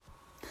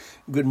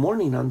Good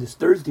morning on this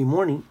Thursday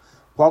morning.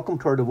 Welcome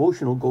to our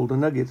devotional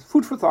Golden Nuggets,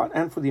 food for thought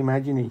and for the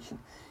imagination.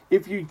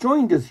 If you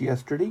joined us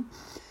yesterday,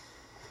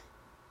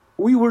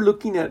 we were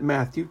looking at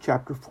Matthew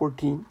chapter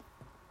 14,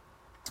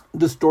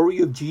 the story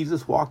of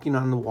Jesus walking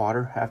on the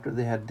water after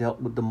they had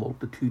dealt with the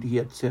multitude. He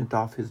had sent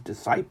off his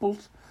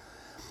disciples,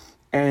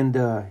 and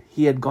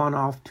he had gone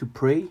off to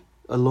pray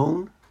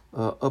alone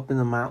up in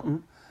the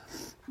mountain.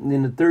 And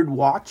in the third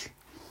watch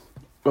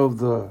of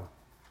the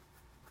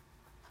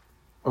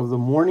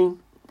morning,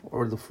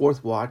 or the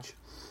fourth watch,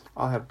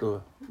 I'll have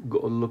to go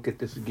look at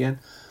this again.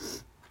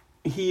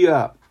 He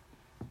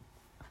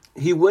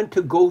went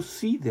to go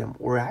see them,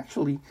 or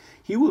actually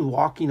he was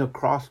walking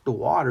across the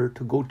water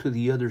to go to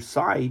the other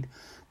side,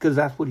 because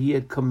that's what he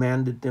had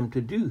commanded them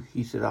to do.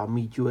 He said, "I'll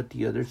meet you at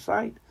the other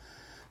side."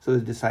 So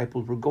his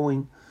disciples were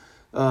going.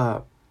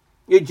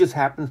 It just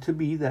happens to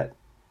be that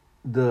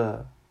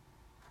the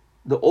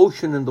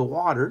ocean and the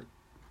water,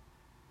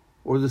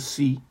 or the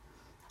sea,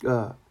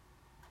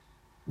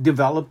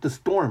 developed a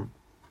storm.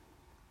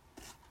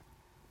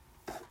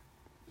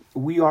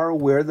 We are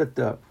aware that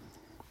the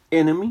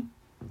enemy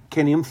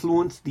can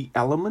influence the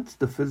elements,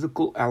 the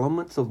physical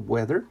elements of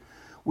weather.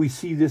 We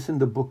see this in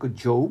the book of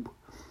Job,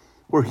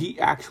 where he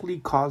actually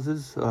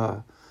causes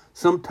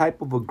some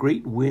type of a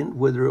great wind,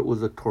 whether it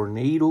was a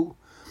tornado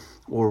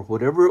or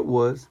whatever it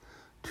was,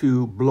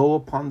 to blow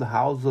upon the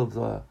house of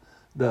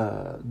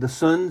the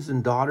sons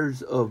and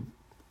daughters of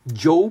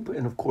Job,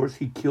 and of course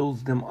he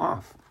kills them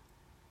off.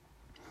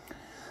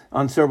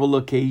 On several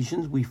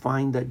occasions, we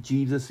find that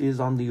Jesus is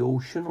on the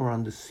ocean or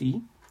on the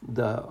sea,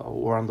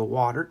 or on the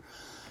water,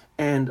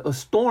 and a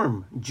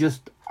storm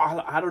just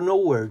out of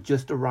nowhere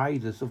just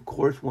arises. Of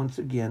course, once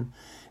again,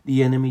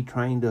 the enemy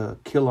trying to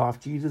kill off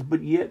Jesus.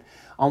 But yet,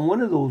 on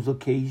one of those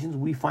occasions,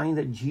 we find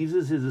that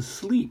Jesus is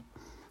asleep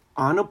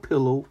on a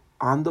pillow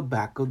on the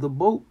back of the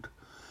boat,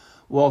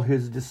 while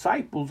his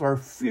disciples are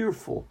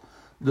fearful.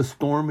 The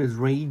storm is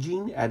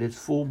raging at its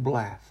full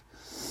blast.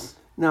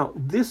 Now,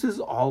 this is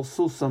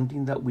also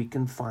something that we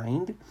can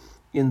find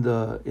in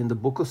the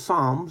book of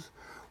Psalms,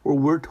 where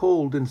we're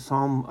told in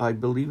Psalm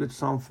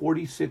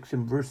 46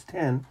 and verse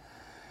 10,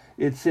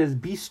 it says,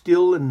 "Be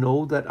still and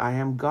know that I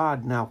am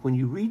God." Now, when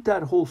you read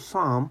that whole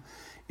psalm,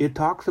 it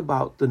talks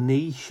about the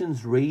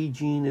nations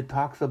raging. It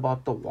talks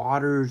about the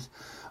waters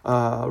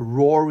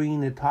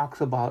roaring. It talks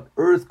about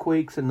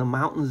earthquakes and the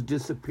mountains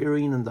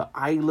disappearing and the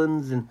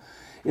islands. And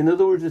in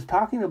other words, it's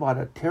talking about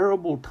a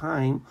terrible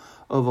time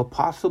of a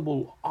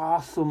possible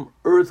awesome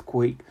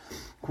earthquake,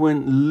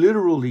 when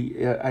literally,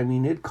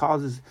 it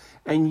causes,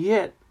 and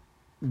yet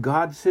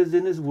God says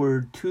in his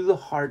word to the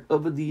heart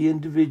of the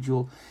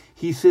individual,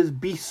 he says,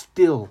 "Be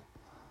still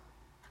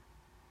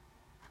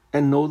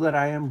and know that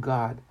I am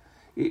God."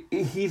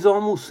 He's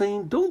almost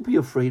saying, don't be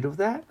afraid of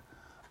that.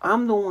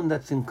 I'm the one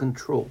that's in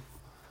control.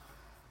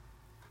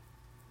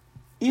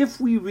 If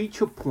we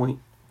reach a point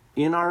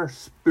in our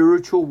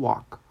spiritual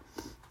walk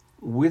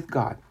with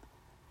God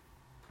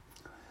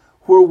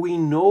where we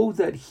know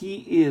that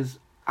he is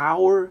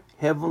our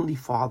Heavenly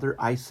Father,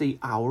 I say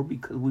our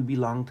because we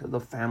belong to the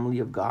family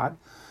of God,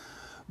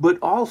 but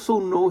also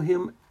know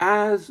him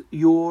as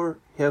your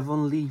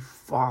Heavenly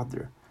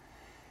Father.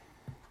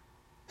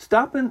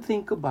 Stop and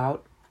think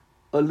about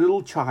a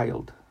little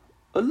child,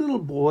 a little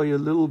boy, a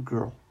little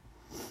girl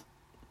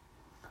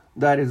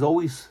that is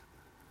always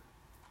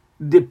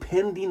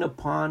depending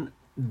upon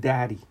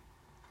daddy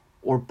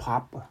or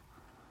papa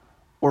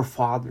or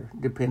father,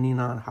 depending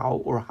on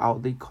how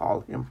they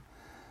call him,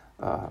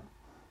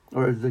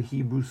 or as the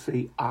Hebrews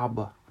say,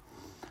 Abba.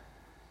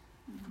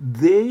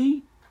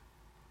 The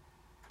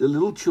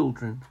little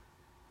children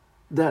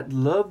that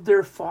love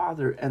their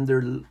father and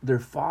their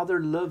father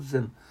loves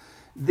them,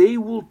 they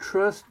will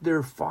trust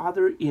their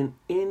father in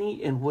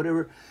any and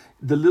whatever.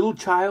 The little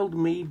child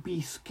may be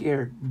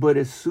scared, but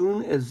as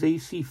soon as they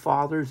see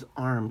father's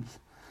arms,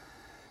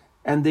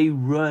 and they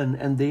run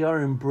and they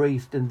are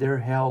embraced and they're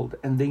held,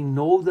 and they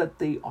know that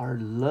they are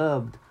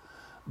loved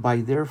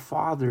by their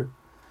father,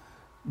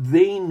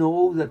 they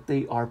know that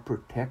they are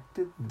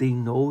protected, they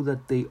know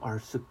that they are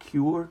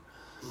secure,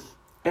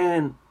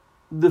 and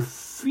the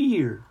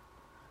fear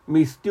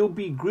may still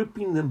be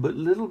gripping them, but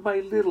little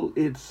by little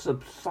it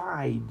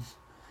subsides.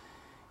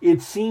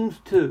 It seems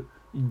to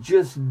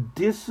just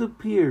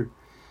disappear,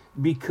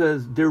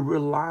 because they're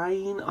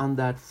relying on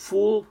that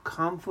full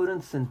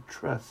confidence and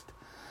trust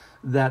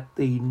that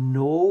they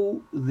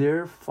know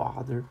their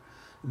father.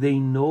 They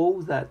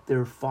know that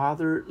their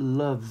father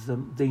loves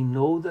them. They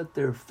know that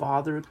their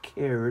father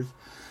cares.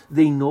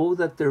 They know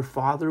that their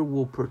father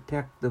will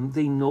protect them.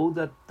 They know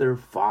that their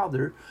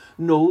father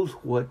knows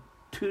what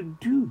to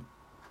do.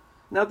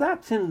 Now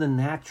that's in the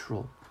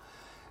natural.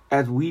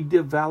 As we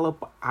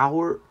develop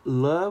our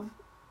love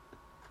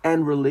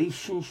and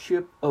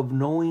relationship of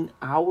knowing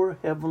our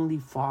Heavenly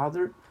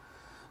Father,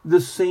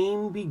 the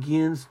same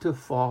begins to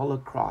fall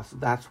across.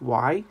 That's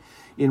why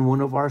in one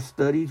of our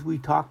studies we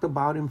talked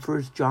about in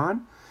 1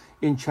 John,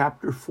 in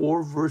chapter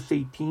 4, verse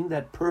 18,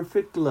 that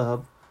perfect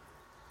love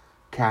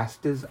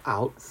casteth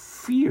out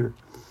fear.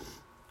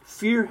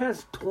 Fear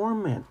has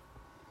torment.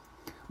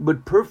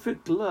 But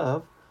perfect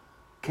love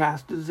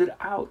casts it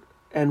out.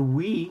 And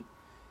we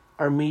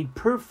are made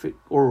perfect,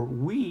 or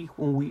when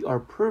we are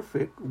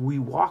perfect, we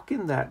walk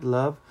in that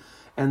love,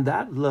 and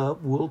that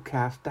love will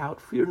cast out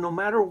fear, no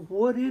matter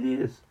what it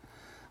is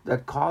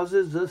that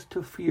causes us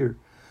to fear,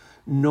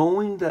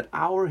 knowing that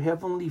our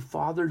Heavenly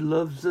Father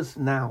loves us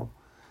now,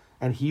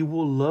 and He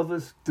will love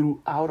us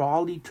throughout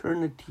all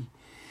eternity.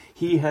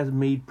 He has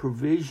made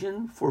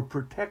provision for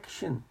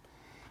protection.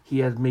 He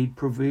has made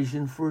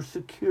provision for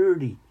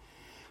security.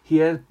 He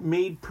has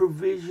made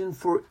provision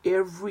for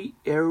every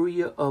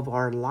area of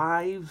our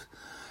lives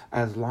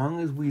as long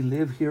as we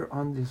live here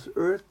on this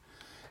earth.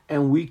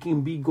 And we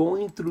can be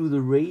going through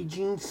the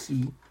raging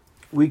sea.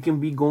 We can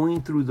be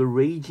going through the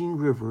raging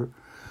river.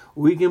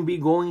 We can be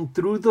going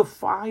through the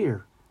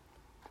fire.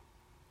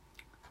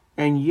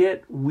 And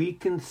yet we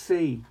can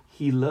say,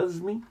 He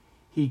loves me.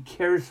 He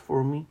cares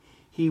for me.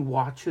 He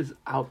watches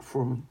out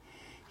for me.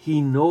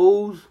 He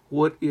knows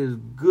what is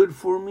good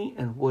for me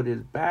and what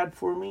is bad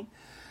for me.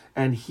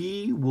 And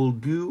He will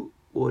do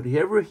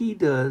whatever He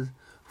does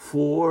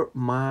for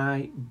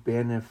my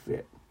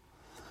benefit.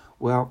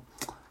 Well,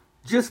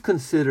 just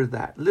consider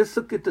that. Let's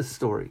look at the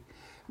story.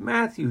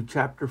 Matthew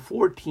chapter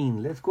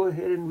 14. Let's go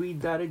ahead and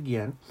read that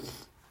again.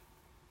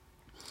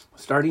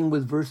 Starting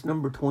with verse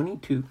number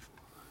 22.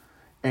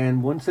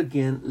 And once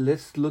again,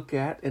 let's look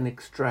at and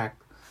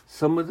extract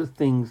some of the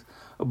things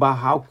about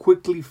how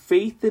quickly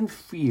faith and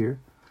fear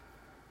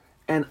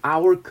and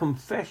our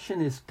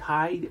confession is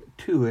tied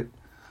to it,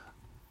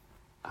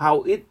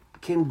 how it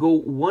can go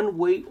one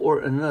way or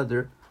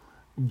another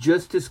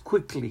just as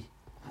quickly.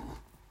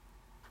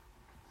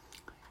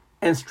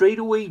 And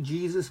straightway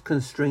Jesus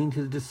constrained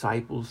His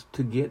disciples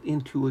to get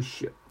into a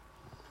ship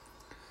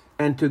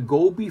and to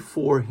go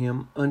before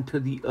Him unto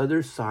the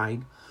other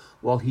side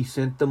while He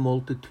sent the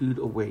multitude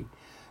away.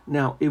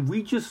 Now, if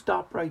we just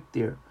stop right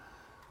there,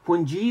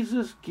 when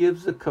Jesus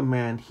gives a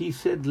command, He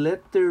said,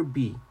 let there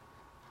be.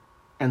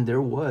 And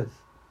there was.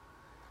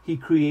 He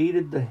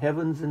created the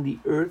heavens and the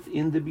earth.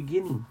 In the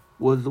beginning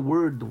was the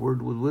Word. The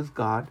Word was with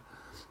God.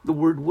 The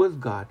Word was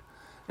God.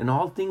 And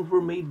all things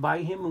were made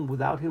by Him, and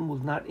without Him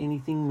was not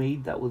anything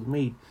made that was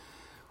made.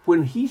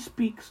 When He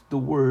speaks the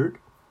Word,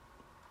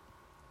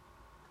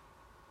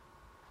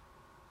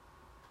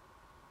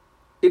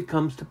 it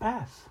comes to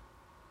pass.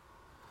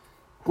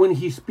 When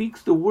He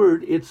speaks the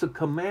Word, it's a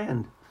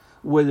command,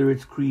 whether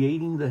it's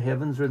creating the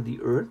heavens or the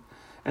earth.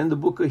 And the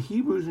book of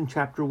Hebrews in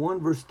chapter 1,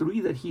 verse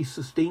 3, that He's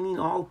sustaining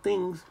all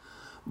things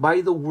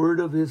by the word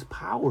of His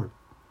power.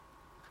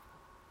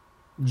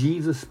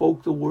 Jesus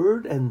spoke the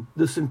word, and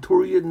the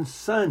centurion's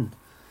son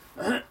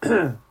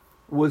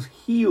was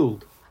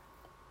healed.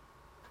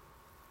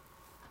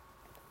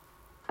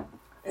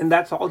 And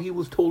that's all he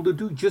was told to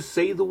do. Just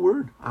say the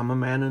word. I'm a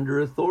man under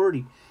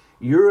authority.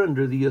 You're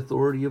under the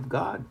authority of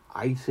God.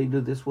 I say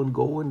to this one,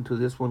 go, and to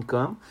this one,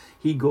 come.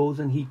 He goes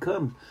and he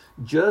comes.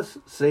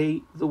 Just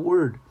say the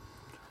word.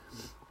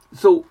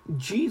 So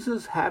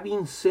Jesus,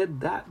 having said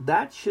that,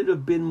 that should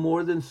have been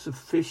more than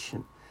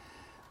sufficient.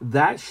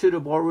 That should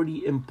have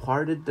already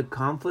imparted the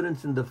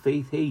confidence and the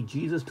faith. Hey,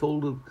 Jesus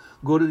told us,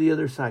 go to the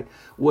other side.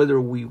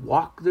 Whether we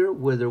walk there,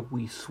 whether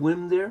we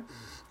swim there,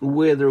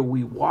 whether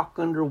we walk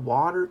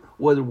underwater,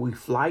 whether we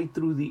fly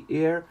through the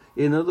air.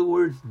 In other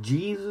words,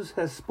 Jesus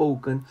has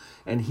spoken,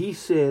 and He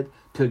said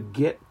to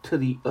get to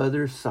the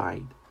other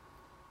side.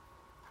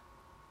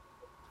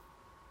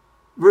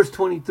 Verse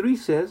 23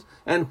 says,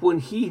 and when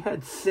He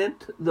had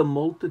sent the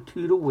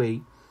multitude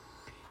away,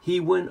 He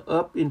went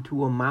up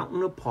into a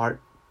mountain apart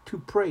to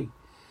pray.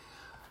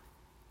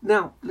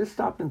 Now, let's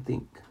stop and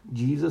think.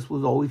 Jesus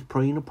was always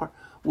praying apart.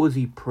 Was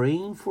He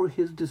praying for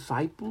His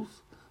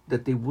disciples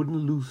that they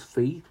wouldn't lose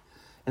faith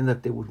and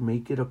that they would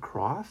make it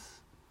across?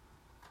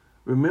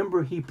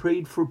 Remember, He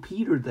prayed for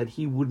Peter that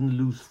he wouldn't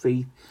lose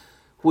faith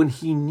when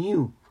he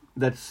knew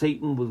that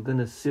Satan was going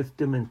to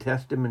sift him and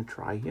test him and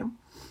try him.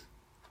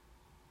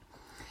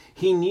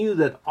 He knew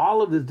that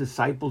all of His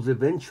disciples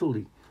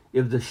eventually,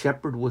 if the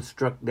shepherd was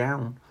struck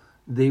down,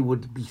 they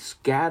would be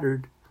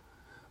scattered.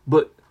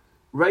 But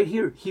right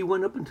here, He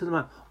went up into the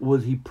mountain.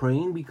 Was He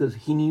praying because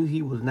He knew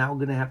He was now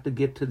going to have to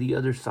get to the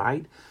other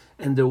side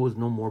and there was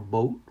no more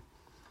boat?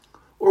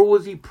 Or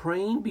was He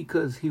praying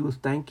because He was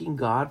thanking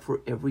God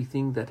for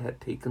everything that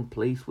had taken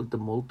place with the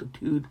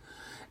multitude,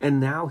 and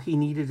now He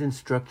needed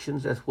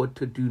instructions as what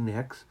to do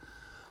next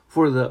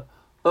for the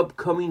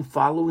upcoming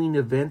following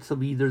events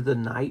of either the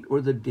night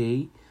or the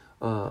day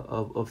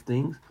of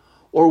things?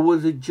 Or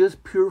was it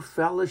just pure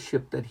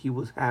fellowship that He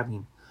was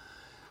having?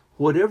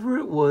 Whatever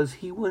it was,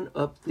 He went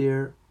up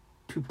there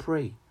to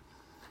pray.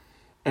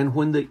 And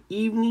when the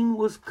evening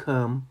was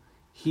come,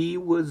 He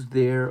was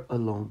there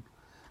alone.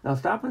 Now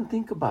stop and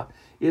think about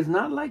it. It's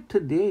not like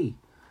today.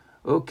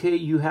 Okay,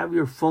 you have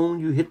your phone,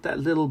 you hit that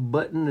little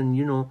button,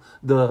 and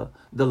the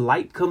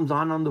light comes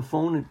on the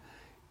phone, and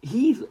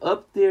He's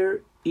up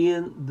there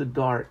in the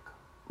dark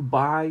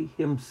by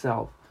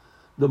Himself.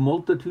 The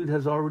multitude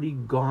has already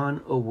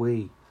gone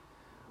away.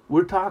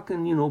 We're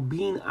talking,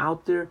 being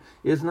out there.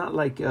 It's not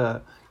like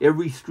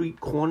every street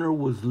corner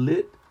was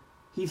lit.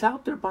 He's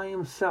out there by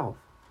himself.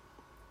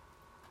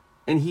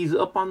 And he's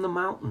up on the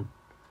mountain.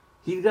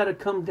 He's got to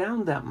come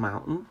down that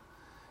mountain.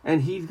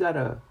 And he's got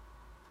to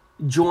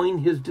join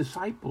his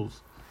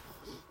disciples.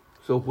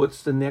 So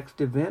what's the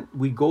next event?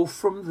 We go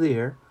from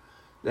there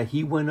that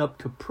he went up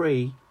to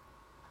pray.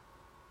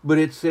 But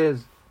it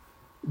says,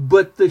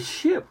 but the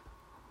ship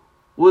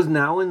was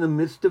now in the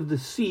midst of the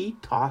sea,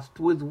 tossed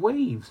with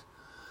waves.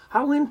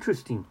 How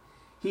interesting.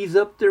 He's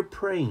up there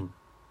praying.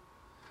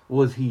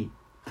 Was he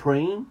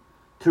praying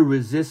to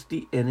resist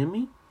the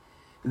enemy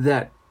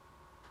that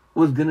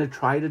was going to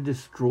try to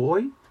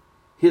destroy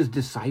his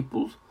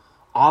disciples?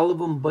 All of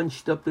them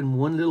bunched up in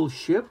one little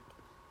ship?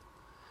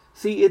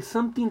 See, it's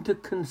something to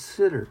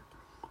consider.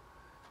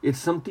 It's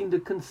something to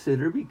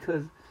consider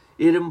because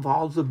it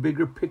involves a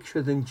bigger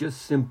picture than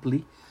just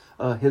simply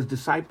his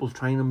disciples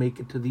trying to make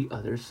it to the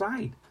other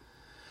side.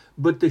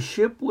 But the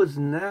ship was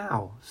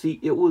now, see,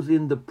 it was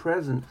in the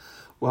present.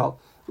 Well,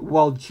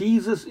 while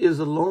Jesus is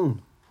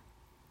alone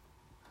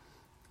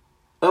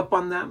up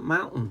on that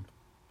mountain,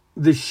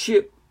 the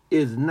ship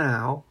is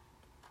now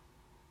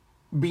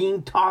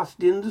being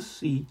tossed in the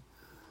sea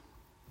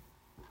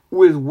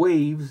with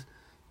waves,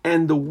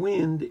 and the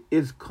wind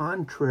is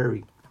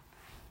contrary.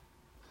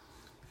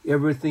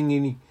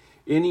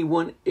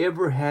 Anyone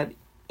ever had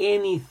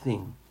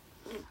anything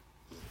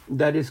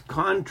that is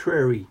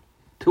contrary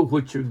to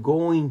what you're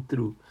going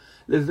through?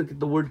 Let's look at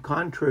the word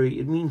contrary.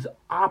 It means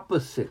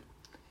opposite.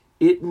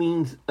 It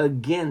means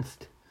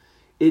against.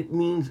 It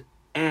means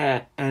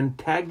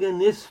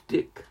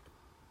antagonistic.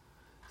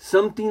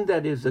 Something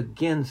that is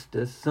against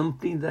us,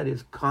 something that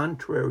is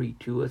contrary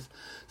to us,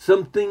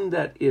 something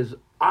that is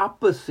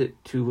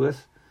opposite to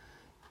us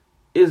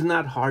is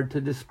not hard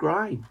to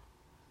describe.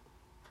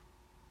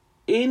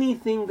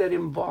 Anything that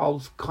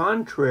involves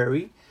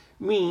contrary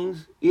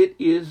means it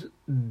is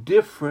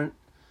different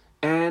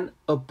and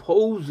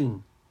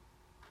opposing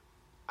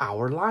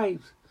our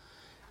lives.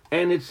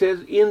 And it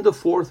says in the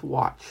fourth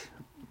watch,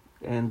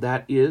 and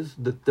that is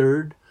the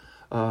third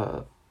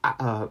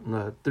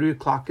 3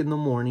 o'clock in the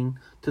morning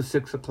to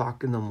 6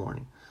 o'clock in the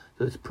morning.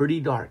 So it's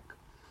pretty dark.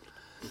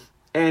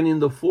 And in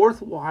the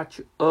fourth watch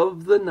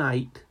of the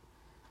night,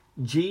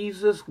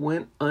 Jesus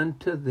went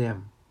unto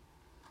them,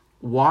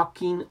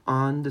 walking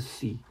on the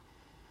sea.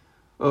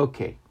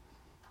 Okay,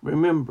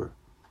 remember,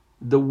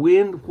 the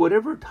wind,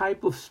 whatever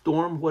type of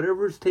storm,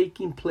 whatever is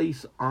taking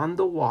place on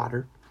the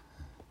water,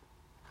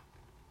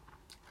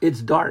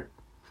 it's dark.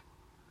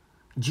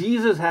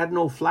 Jesus had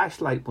no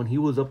flashlight when he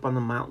was up on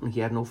the mountain. He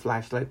had no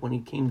flashlight when he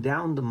came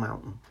down the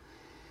mountain.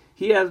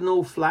 He has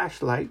no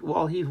flashlight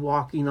while he's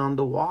walking on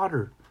the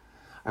water.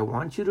 I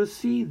want you to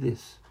see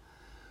this.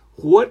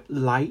 What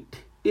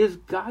light is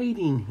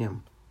guiding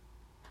him?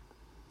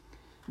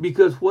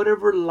 Because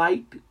whatever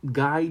light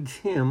guides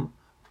him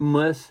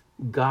must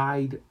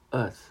guide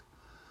us.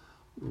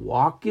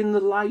 Walk in the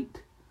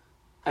light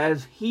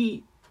as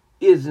he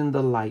is in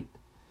the light,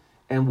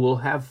 and we'll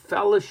have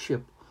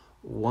fellowship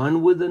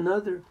one with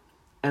another,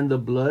 and the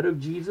blood of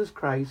Jesus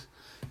Christ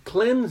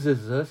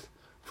cleanses us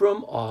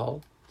from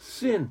all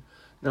sin.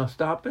 Now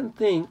stop and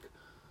think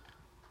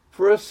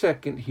for a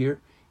second here.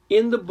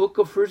 In the book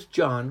of 1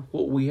 John,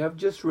 what we have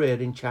just read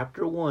in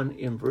chapter 1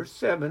 in verse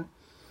 7,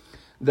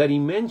 that he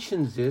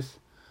mentions this,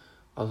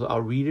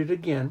 I'll read it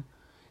again.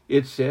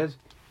 It says,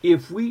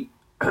 if we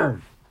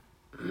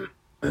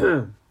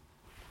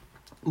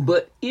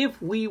but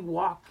if we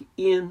walk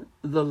in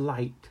the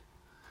light,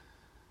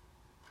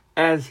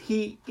 as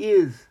he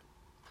is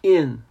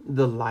in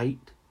the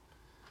light,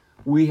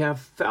 we have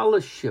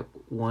fellowship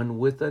one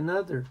with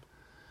another.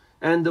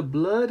 And the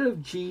blood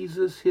of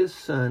Jesus, his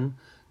Son,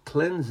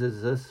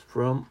 cleanses us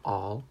from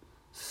all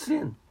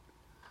sin.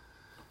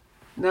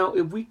 Now,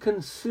 if we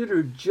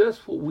consider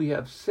just what we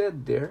have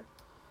said there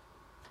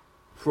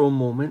for a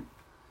moment,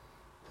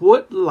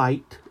 what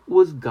light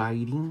was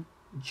guiding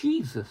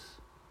Jesus?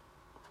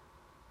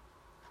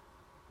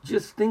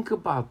 Just think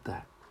about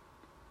that.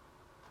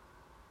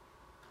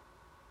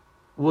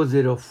 Was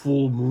it a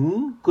full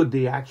moon? Could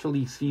they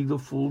actually see the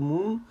full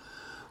moon?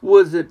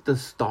 Was it the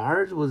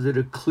stars? Was it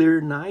a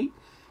clear night?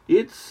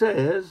 It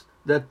says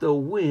that the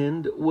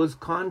wind was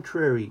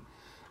contrary.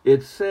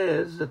 It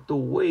says that the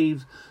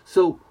waves,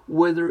 so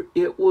whether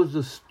it was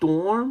a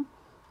storm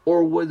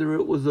or whether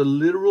it was a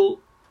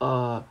literal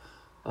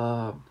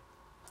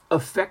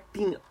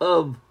affecting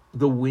of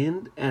the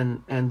wind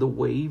and the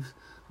waves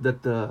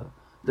that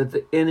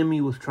the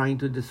enemy was trying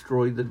to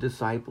destroy the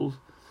disciples,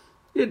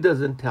 it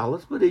doesn't tell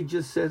us, but it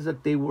just says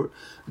that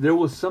there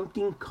was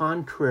something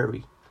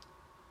contrary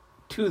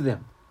to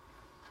them,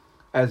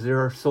 as there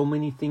are so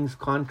many things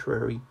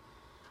contrary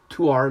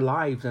to our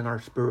lives and our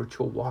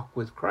spiritual walk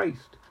with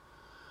Christ.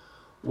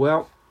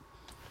 Well,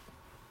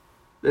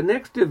 the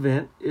next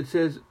event, it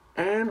says,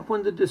 and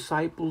when the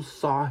disciples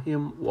saw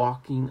him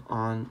walking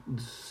on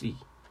the sea,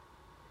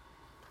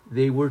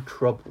 they were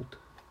troubled.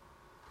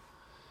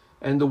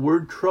 And the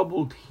word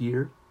troubled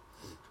here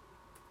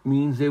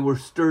means they were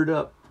stirred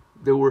up.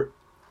 They were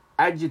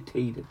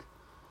agitated.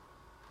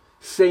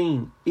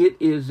 saying, it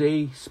is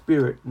a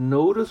spirit.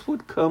 Notice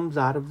what comes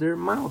out of their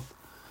mouth.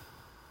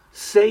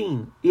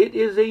 Saying, it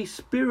is a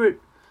spirit.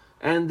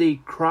 And they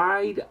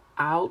cried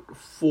out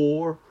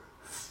for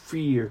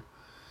fear.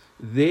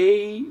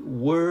 They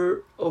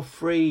were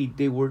afraid.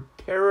 They were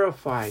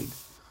terrified.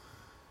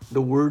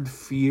 The word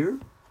fear,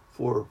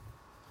 for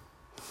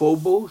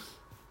phobos,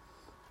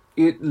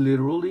 it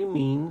literally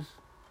means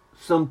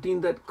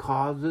something that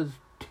causes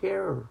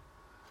terror.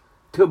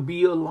 To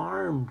be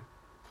alarmed,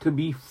 to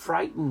be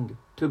frightened,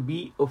 to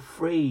be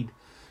afraid,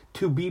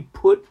 to be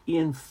put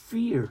in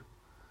fear.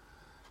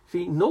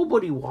 See,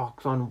 nobody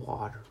walks on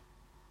water.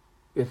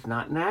 It's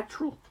not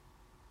natural.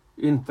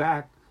 In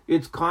fact,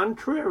 it's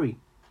contrary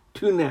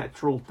to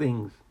natural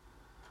things.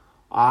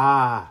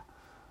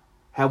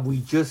 Have we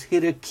just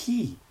hit a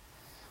key?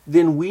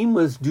 Then we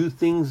must do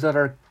things that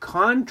are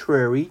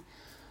contrary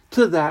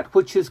to that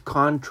which is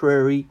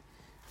contrary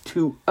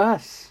to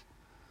us.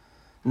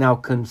 Now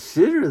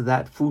consider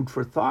that food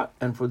for thought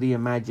and for the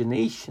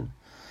imagination.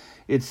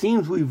 It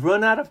seems we've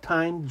run out of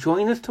time.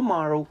 Join us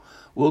tomorrow.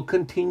 We'll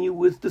continue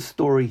with the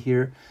story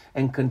here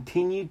and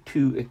continue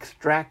to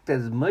extract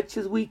as much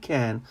as we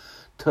can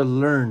to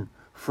learn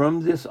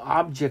from this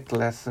object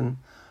lesson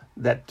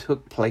that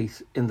took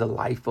place in the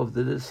life of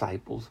the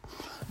disciples.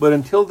 But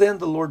until then,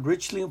 the Lord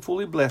richly and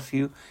fully bless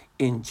you.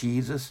 In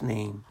Jesus'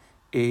 name,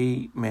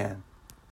 amen.